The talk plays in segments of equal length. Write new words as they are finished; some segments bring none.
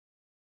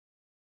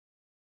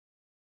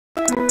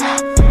Blue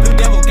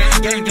Devil,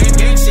 gang,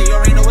 shit, you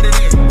already know what it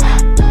is.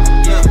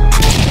 Yeah.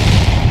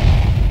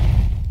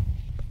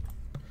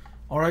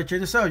 Alright, check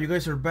this out. You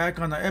guys are back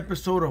on the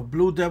episode of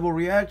Blue Devil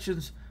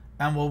Reactions.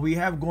 And what we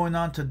have going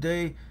on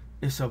today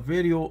is a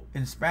video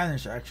in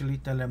Spanish, actually,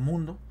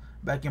 Telemundo.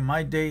 Back in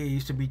my day, it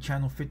used to be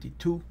Channel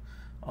 52.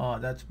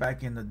 That's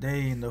back in the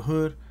day in the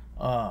hood.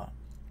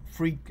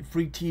 Free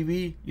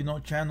TV, you know,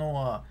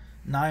 Channel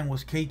 9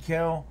 was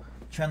KCAL.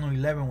 Channel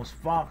 11 was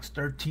Fox.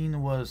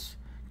 13 was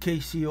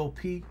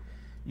KCOP.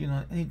 You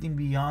know, anything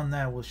beyond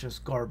that was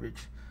just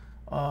garbage.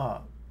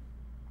 What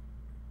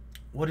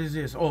is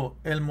this? Oh,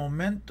 el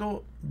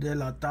momento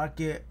del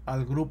ataque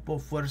al grupo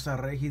Fuerza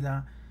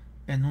Regida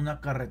en una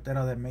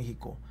carretera de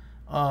México.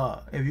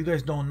 If you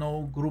guys don't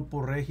know,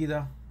 Grupo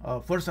Regida,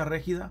 Fuerza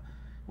Regida,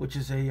 which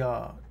is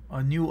a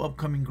new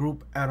upcoming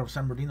group out of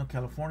San Bernardino,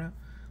 California.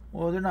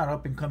 Well, they're not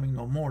up and coming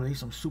no more. They're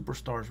some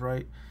superstars,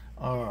 right?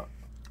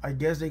 I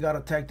guess they got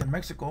attacked in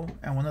Mexico,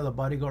 and one of the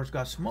bodyguards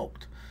got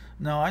smoked.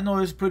 Now, I know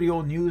it's pretty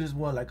old news as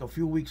well, like a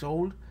few weeks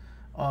old.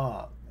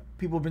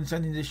 People have been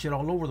sending this shit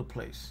all over the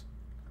place,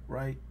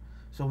 right?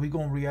 So we're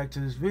going to react to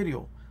this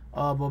video.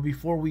 But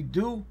before we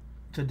do,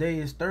 today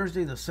is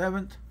Thursday the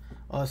 7th.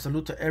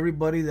 Salute to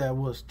everybody that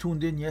was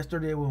tuned in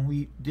yesterday when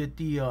we did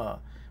the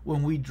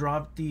when we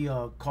dropped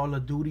the Call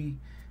of Duty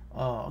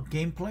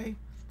gameplay.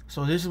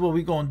 So this is what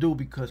we're going to do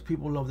because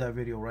people love that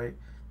video, right?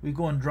 We're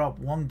going to drop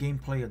one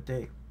gameplay a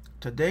day.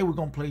 Today we're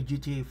going to play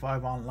GTA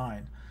 5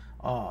 online.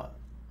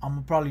 I'm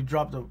going to probably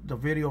drop the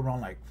video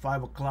around like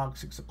 5 o'clock,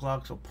 6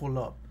 o'clock, so pull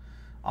up.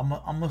 I'm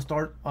going to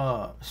start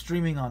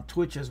streaming on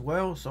Twitch as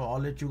well, so I'll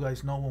let you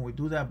guys know when we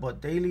do that.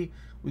 But daily,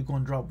 we're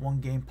going to drop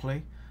one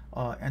gameplay.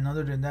 And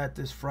other than that,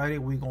 this Friday,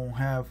 we're going to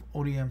have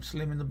ODM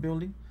Slim in the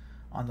building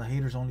on the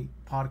Haters Only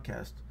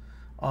podcast.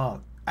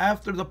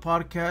 After the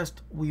podcast,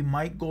 we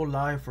might go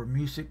live for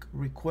music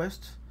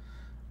requests.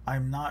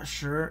 I'm not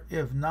sure.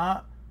 If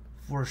not,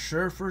 for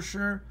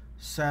sure,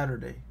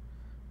 Saturday.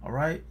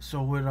 Alright,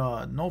 so with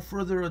no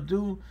further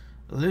ado,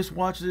 let's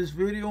watch this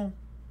video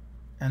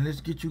and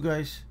let's get you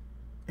guys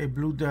a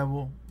Blue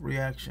Devil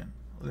reaction.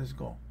 Let's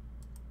go.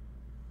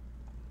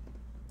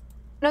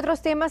 En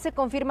otros temas, se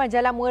confirma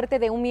ya la muerte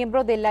de un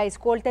miembro de la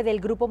escolta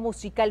del grupo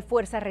musical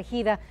Fuerza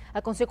Regida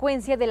a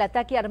consecuencia del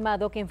ataque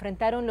armado que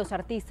enfrentaron los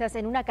artistas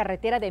en una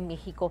carretera de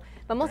México.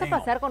 Vamos a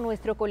pasar con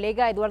nuestro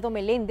colega Eduardo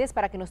Meléndez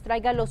para que nos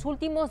traiga los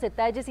últimos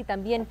detalles y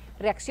también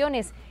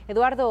reacciones.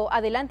 Eduardo,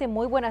 adelante,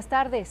 muy buenas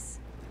tardes.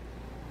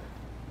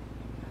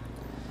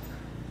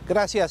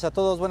 Gracias a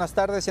todos, buenas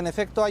tardes. En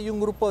efecto, hay un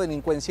grupo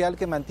delincuencial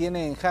que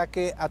mantiene en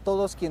jaque a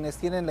todos quienes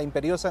tienen la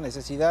imperiosa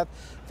necesidad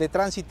de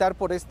transitar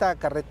por esta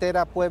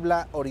carretera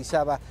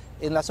Puebla-Orizaba.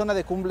 En la zona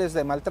de Cumbres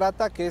de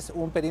Maltrata, que es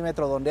un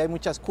perímetro donde hay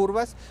muchas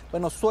curvas,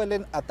 bueno,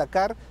 suelen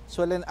atacar,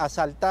 suelen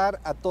asaltar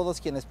a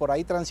todos quienes por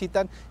ahí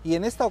transitan, y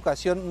en esta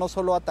ocasión no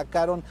solo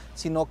atacaron,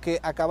 sino que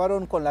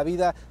acabaron con la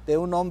vida de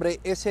un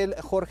hombre. Es el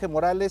Jorge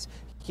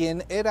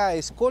quien era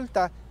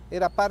escolta,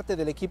 era parte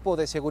del equipo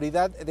de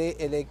seguridad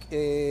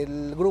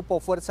del grupo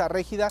Fuerza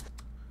Regida.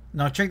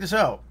 Now check this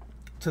out.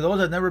 To those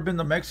that never been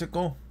to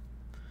Mexico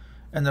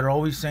and they're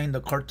always saying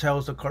the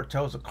cartels.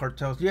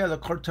 Yeah, the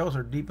cartels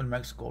are deep in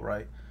Mexico,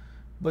 right?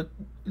 But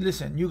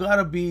listen, you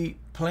gotta be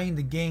playing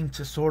the game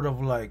to sort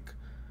of like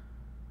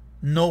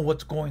know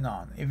what's going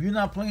on. If you're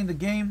not playing the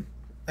game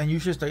and you're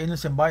just an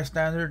innocent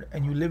bystander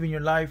and you live in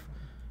your life,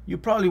 you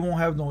probably won't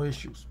have no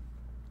issues.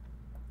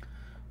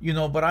 You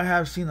know, but I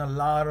have seen a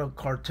lot of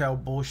cartel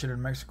bullshit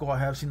in Mexico. I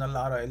have seen a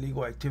lot of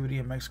illegal activity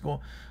in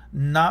Mexico.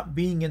 Not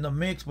being in the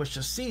mix, but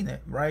just seeing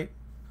it, right?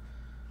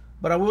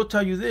 But I will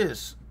tell you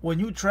this. When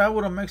you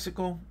travel to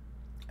Mexico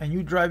and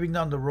you're driving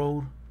down the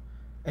road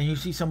and you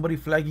see somebody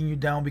flagging you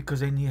down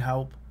because they need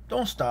help,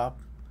 don't stop.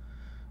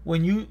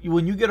 When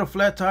you get a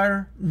flat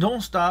tire,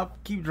 don't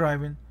stop. Keep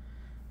driving.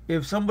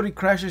 If somebody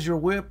crashes your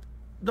whip,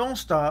 don't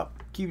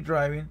stop. Keep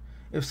driving.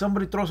 If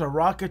somebody throws a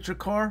rock at your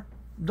car,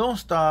 don't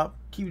stop.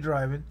 Keep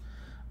driving.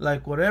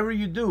 Like, whatever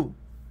you do,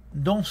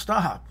 don't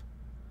stop.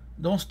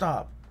 Don't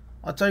stop.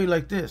 I'll tell you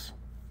like this.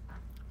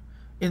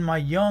 In my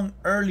young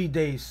early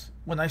days,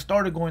 when I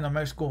started going to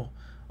Mexico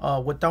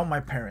without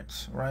my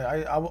parents,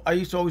 right? I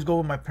used to always go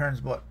with my parents,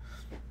 but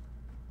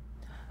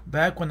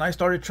back when I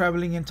started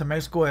traveling into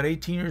Mexico at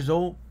 18 years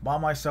old, by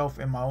myself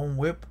in my own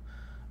whip,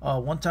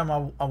 one time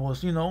I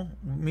was, you know,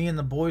 me and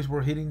the boys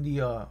were hitting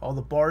the all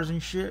the bars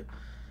and shit,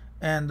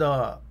 and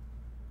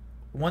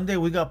one day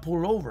we got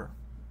pulled over.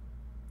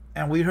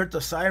 And we heard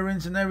the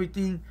sirens and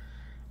everything,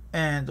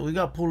 and we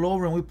got pulled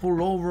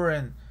over,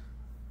 and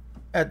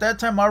at that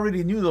time I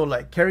already knew though,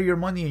 like, carry your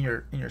money in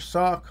your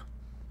sock,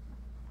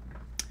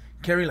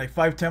 carry like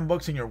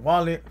 $5-10 in your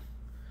wallet,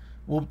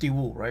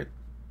 whoop-de-woo, right?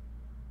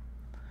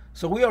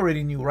 So we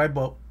already knew, right?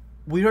 But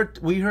we heard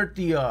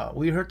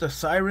the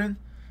siren,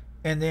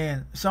 and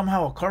then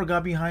somehow a car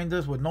got behind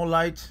us with no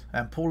lights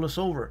and pulled us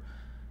over.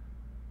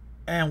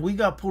 And we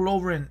got pulled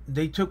over, and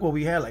they took what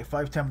we had, like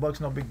 $5-10,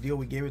 no big deal.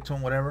 We gave it to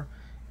them, whatever.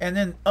 And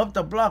then up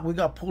the block, we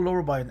got pulled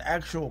over by an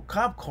actual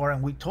cop car,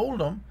 and we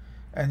told him,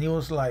 and he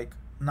was like,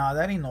 "Nah,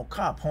 that ain't no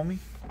cop, homie."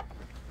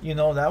 You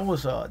know, that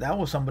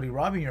was somebody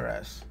robbing your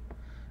ass.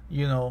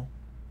 You know,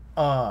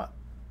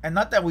 and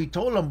not that we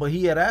told him, but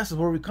he had asked us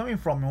where we coming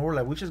from, and we're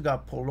like, we just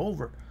got pulled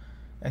over,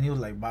 and he was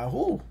like, by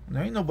who?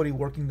 There ain't nobody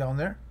working down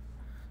there.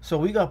 So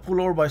we got pulled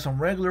over by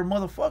some regular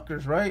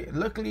motherfuckers, right?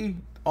 Luckily,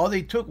 all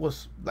they took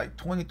was like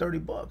 20, 30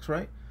 bucks,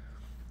 right?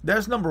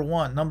 That's number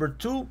one. Number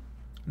two,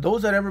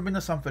 those that ever been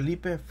to San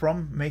Felipe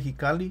from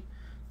Mexicali,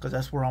 because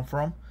that's where I'm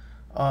from,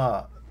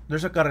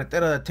 there's a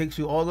carretera that takes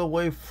you all the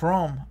way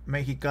from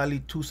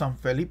Mexicali to San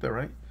Felipe,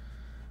 right?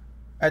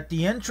 At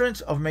the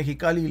entrance of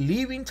Mexicali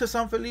leaving to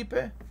San Felipe,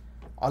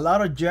 a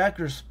lot of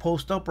jackers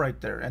post up right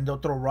there, and they'll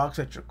throw rocks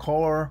at your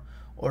car,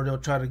 or they'll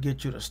try to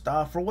get you to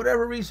stop for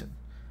whatever reason,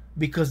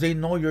 because they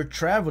know you're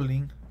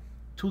traveling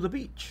to the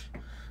beach.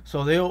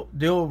 So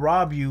they'll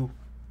rob you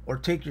or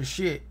take your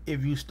shit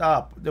if you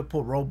stop. They'll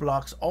put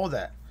roadblocks, all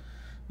that.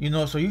 You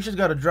know, so you just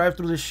gotta drive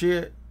through this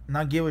shit,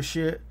 not give a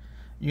shit,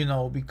 you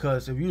know,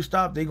 because if you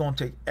stop, they gonna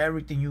take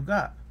everything you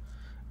got.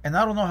 And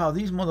I don't know how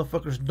these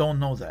motherfuckers don't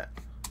know that.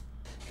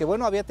 Que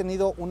bueno, había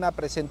tenido una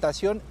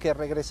presentación que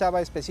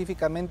regresaba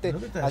específicamente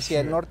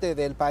hacia el norte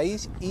del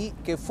país y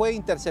que fue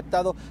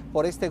interceptado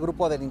por este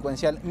grupo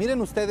delincuencial.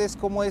 Miren ustedes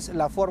cómo es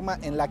la forma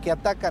en la que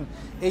atacan.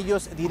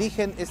 Ellos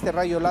dirigen este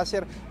rayo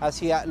láser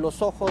hacia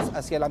los ojos,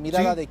 hacia la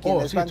mirada de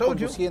quienes van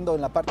conduciendo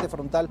en la parte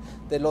frontal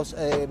de los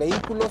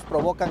vehículos,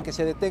 provocan que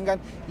se detengan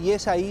y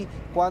es ahí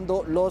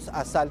cuando los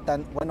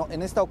asaltan. Bueno,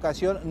 en esta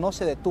ocasión no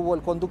se detuvo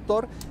el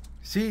conductor.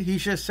 Sí, he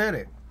just said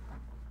it.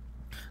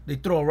 They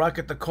throw a rock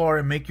at the car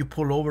and make you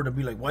pull over to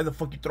be like, why the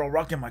fuck you throw a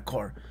rock in my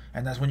car?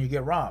 And that's when you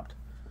get robbed.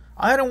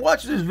 I hadn't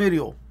watched this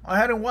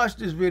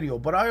video.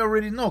 But I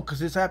already know because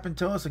this happened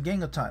to us a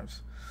gang of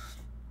times.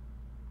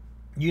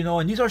 You know,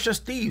 and these are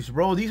just thieves,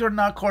 bro. These are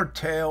not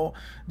cartel.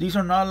 These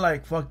are not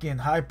like fucking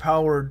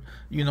high-powered,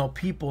 you know,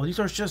 people. These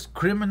are just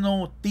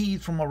criminal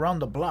thieves from around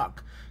the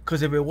block.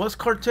 Because if it was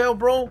cartel,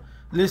 bro,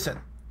 listen,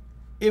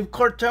 if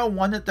cartel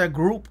wanted that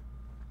group,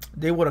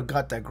 they would have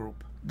got that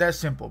group. That's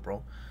simple,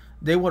 bro.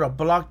 They would have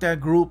blocked that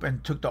group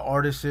and took the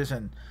artists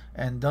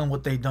and done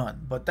what they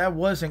done. But that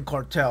wasn't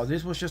cartel.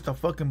 This was just a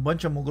fucking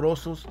bunch of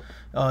mugrosos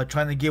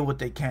trying to get what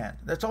they can.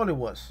 That's all it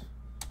was.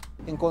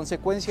 En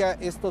consecuencia,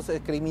 estos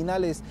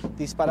criminales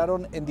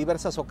dispararon en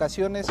diversas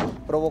ocasiones,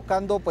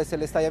 provocando pues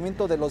el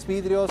estallamiento de los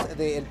vidrios,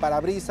 del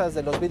parabrisas,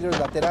 de los vidrios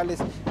laterales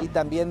y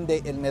también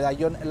del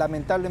medallón.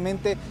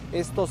 Lamentablemente,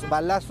 estos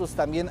balazos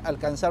también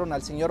alcanzaron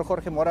al señor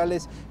Jorge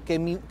Morales,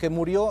 que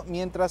murió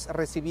mientras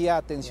recibía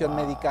atención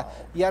médica.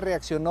 Ya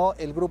reaccionó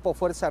el grupo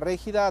Fuerza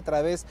Regida a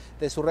través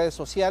de sus redes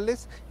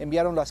sociales,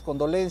 enviaron las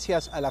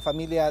condolencias a la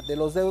familia de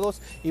los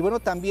deudos y bueno,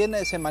 también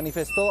se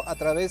manifestó a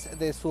través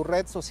de su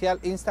red social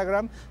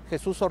Instagram.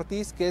 Jesús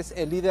Ortiz, que es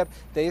el líder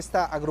de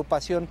esta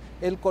agrupación,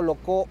 él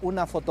colocó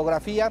una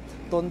fotografía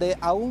donde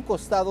a un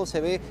costado se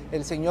ve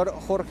el señor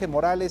Jorge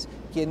Morales,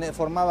 quien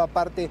formaba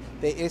parte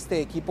de este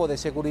equipo de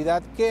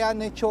seguridad. ¿Qué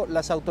han hecho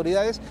las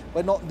autoridades?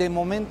 Bueno, de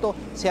momento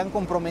se han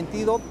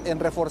comprometido en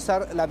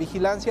reforzar la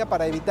vigilancia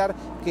para evitar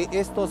que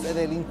estos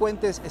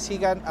delincuentes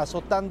sigan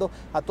azotando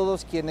a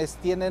todos quienes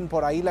tienen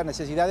por ahí la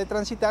necesidad de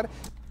transitar.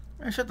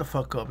 Man, shut the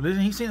fuck up.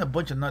 Listen, he's saying a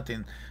bunch of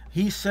nothing.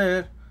 He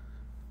said,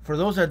 for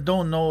those that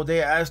don't know,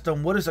 they asked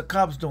him, what is the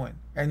cops doing?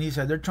 And he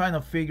said, they're trying to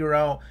figure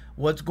out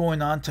what's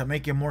going on to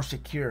make it more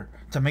secure,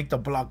 to make the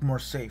block more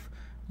safe.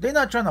 They're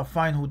not trying to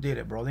find who did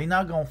it, bro. They're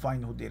not going to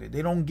find who did it.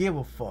 They don't give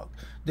a fuck.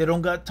 They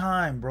don't got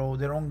time, bro.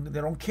 They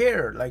don't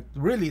care. Like,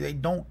 really, they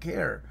don't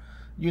care.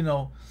 You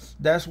know,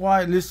 that's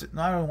why, listen,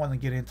 I don't want to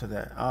get into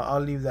that. I'll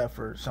leave that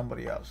for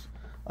somebody else.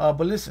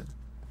 But listen,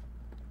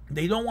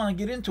 they don't want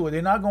to get into it.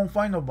 They're not going to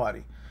find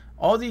nobody.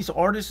 All these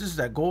artists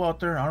that go out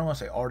there, I don't want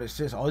to say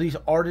artists, all these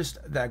artists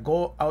that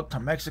go out to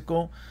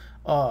Mexico,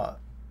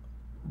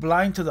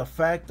 blind to the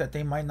fact that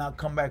they might not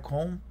come back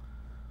home,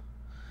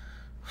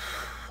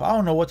 I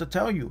don't know what to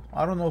tell you.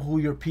 I don't know who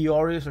your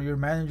PR is or your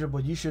manager,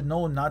 but you should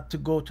know not to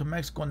go to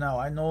Mexico now.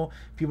 I know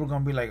people are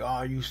going to be like,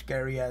 oh, you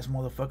scary ass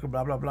motherfucker,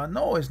 blah, blah, blah.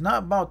 No, it's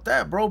not about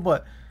that, bro,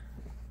 but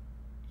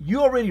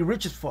you already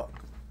rich as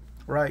fuck,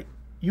 right?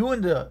 You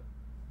in the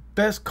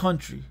best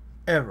country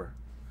ever.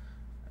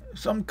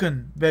 Some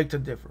can beg to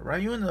differ,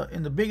 right? You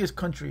in the biggest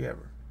country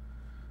ever.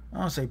 I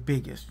don't say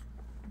biggest.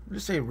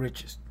 Let's say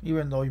richest.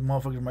 Even though you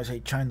motherfuckers might say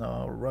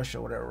China or Russia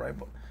or whatever, right?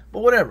 But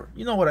whatever.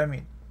 You know what I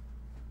mean.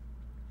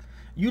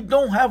 You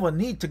don't have a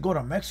need to go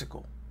to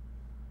Mexico.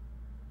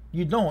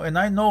 You don't. And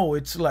I know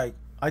it's like,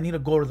 I need to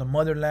go to the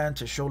motherland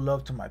to show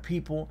love to my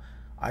people.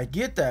 I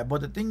get that.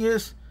 But the thing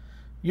is,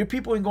 your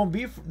people ain't going to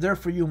be there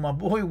for you, my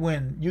boy,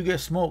 when you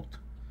get smoked.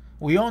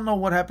 We all know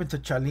what happened to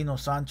Chalino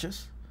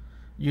Sanchez.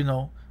 You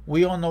know.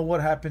 We all know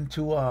what happened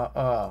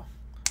to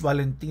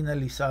Valentina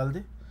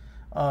Elizalde.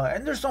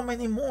 And there's so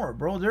many more,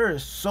 bro. There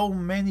is so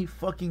many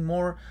fucking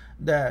more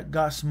that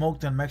got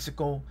smoked in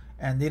Mexico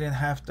and they didn't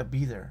have to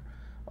be there.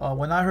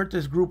 When I heard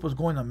this group was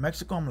going to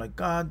Mexico, I'm like,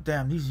 God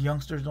damn, these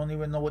youngsters don't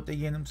even know what they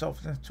get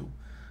themselves into.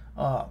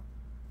 And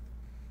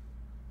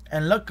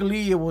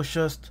luckily, it was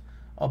just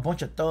a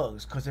bunch of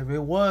thugs. Because if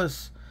it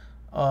was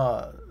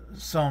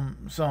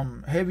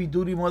some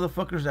heavy-duty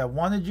motherfuckers that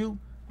wanted you,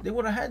 they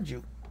would have had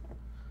you.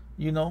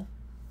 You know?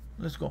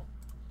 Let's go.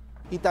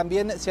 Y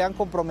también se han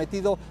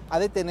comprometido a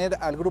detener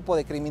al grupo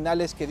de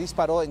criminales que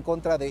disparó en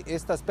contra de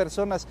estas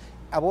personas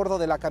a bordo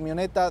de la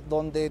camioneta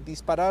donde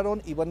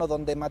dispararon y bueno,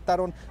 donde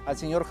mataron al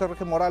señor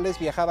Jorge Morales.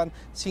 Viajaban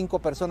 5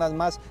 personas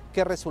más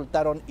que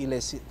resultaron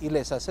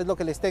ilesas. Es lo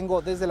que les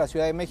tengo desde la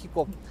Ciudad de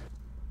México.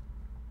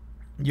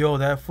 Yo,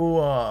 that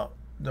fool,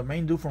 the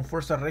main dude from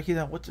Fuerza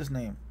Regida, what's his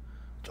name?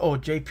 Oh,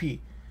 JP.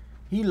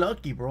 He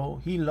lucky,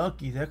 bro. He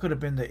lucky. That could have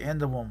been the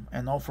end of him.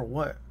 And all for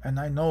what? And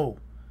I know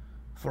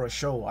for a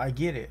show, I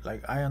get it.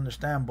 Like, I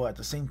understand. But at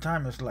the same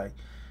time, it's like,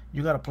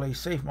 you got to play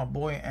safe, my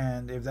boy.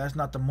 And if that's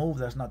not the move,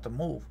 that's not the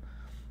move.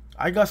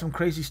 I got some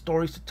crazy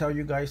stories to tell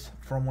you guys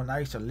from when I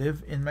used to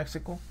live in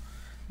Mexico.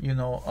 You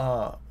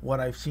know, what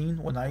I've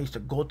seen when I used to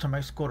go to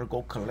Mexico to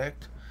go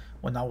collect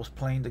when I was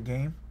playing the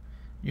game.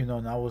 You know,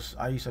 and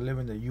I used to live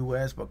in the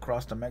U.S. but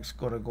cross to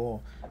Mexico to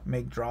go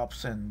make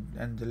drops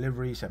and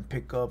deliveries and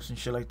pickups and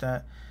shit like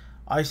that.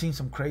 I seen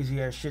some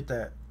crazy ass shit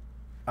that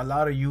a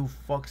lot of you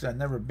fucks that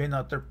never been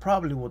out there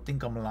probably will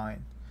think I'm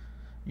lying.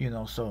 You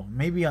know, so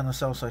maybe on the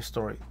Southside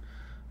Story.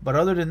 But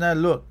other than that,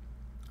 look,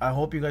 I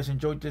hope you guys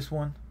enjoyed this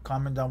one.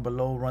 Comment down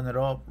below, run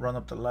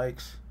up the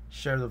likes,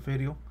 share the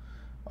video.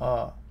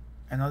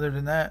 And other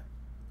than that,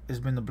 it's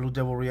been the Blue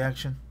Devil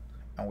Reaction,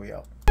 and we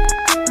out.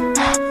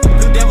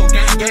 Blue Devil